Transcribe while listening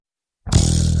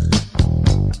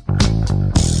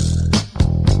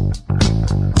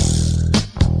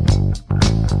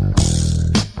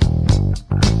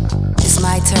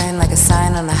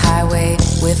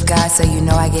you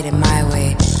know I get it my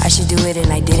way. I should do it and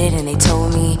I did it and they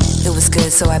told me it was good,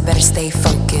 so I better stay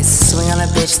focused. Swing on a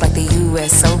bitch like the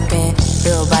US Open.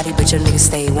 Little body, but your nigga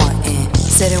stay wantin'.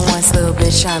 Said it once, little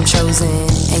bitch, I'm chosen.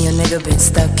 And your nigga been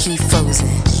stuck, he frozen.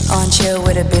 On chill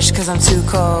with a bitch cause I'm too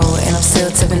cold. And I'm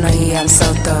still tipping on I'm so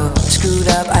though. Screwed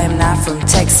up, I am not from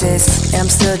Texas. And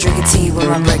I'm still drinking tea with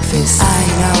my breakfast. I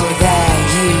know that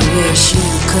you wish you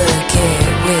could get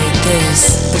with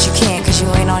this, but you can't cause you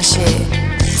ain't on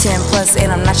shit. 10 plus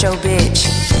and I'm not your bitch.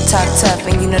 Talk tough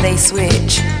and you know they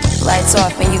switch. Lights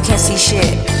off and you can't see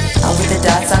shit. I'm with the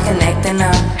dots, I'm connecting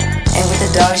them. And with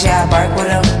the dogs, yeah, I bark with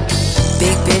them.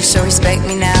 Big bitch, so respect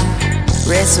me now.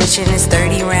 Red switching is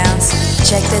 30 rounds.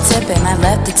 Check the tip and I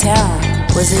left the town.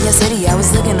 Was in your city, I was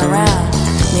looking around.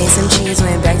 Made some cheese,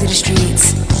 went back to the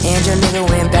streets. And your nigga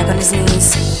went back on his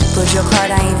knees. Put your card,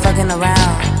 I ain't fucking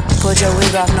around. Put your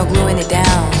wig off, no gluing it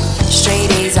down. Straight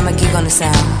A's, I'm a geek on the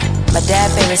sound. My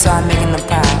dad favorite, so I'm making them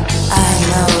proud. I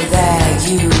know that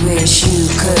you wish you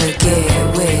could get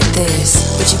with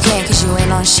this, but you can't cause you ain't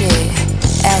on shit.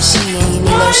 Ashy and you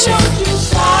need lotion.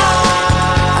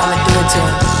 I'ma do it to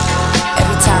him.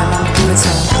 Every time I'ma do it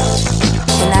to him.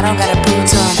 And I don't gotta prove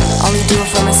to him. Only do it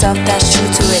for myself, that's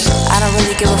true to it. I don't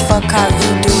really give a fuck how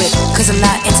you do it, cause I'm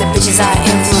not into bitches I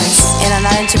influence. And I'm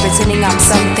not into pretending I'm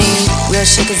something. Real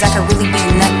shit cause I can really be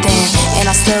nothing. And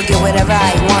I'll still get whatever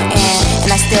I want and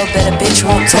I still bet a bitch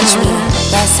won't touch me.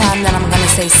 Last time that I'm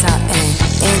gonna say something.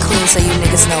 In Queens so you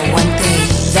niggas know one thing.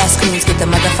 That's Queens, get the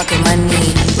motherfucking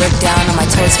money. Look down on my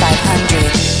toes, 500.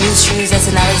 New shoes, that's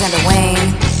an Alexander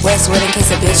Wayne. Westwood in case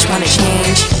a bitch wanna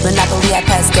change. Monopoly, I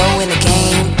pass go in the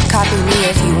game. Copy me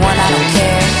if you want, I don't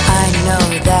care. I know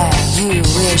that you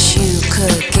wish you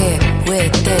could get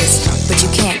with this, but you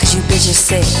can't cause you bitches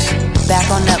sick. Back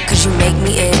on up cause you make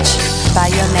me itch. By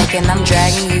your neck and I'm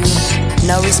dragging you.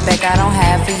 No respect I don't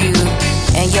have for you.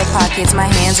 And your pockets, my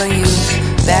hands on you.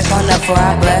 Back on up for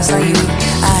I blast on you.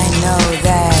 I know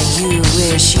that you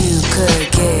wish you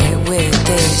could get with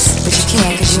this, but you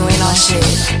can't cause you ain't on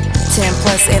shit. 10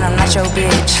 plus and I'm not your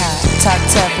bitch. Talk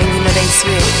tough and you know they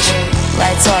switch.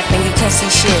 Lights off and you can't see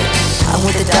shit. I'm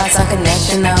with the dots, I'm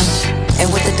connecting them.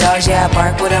 And with the dogs, yeah, I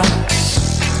bark with them.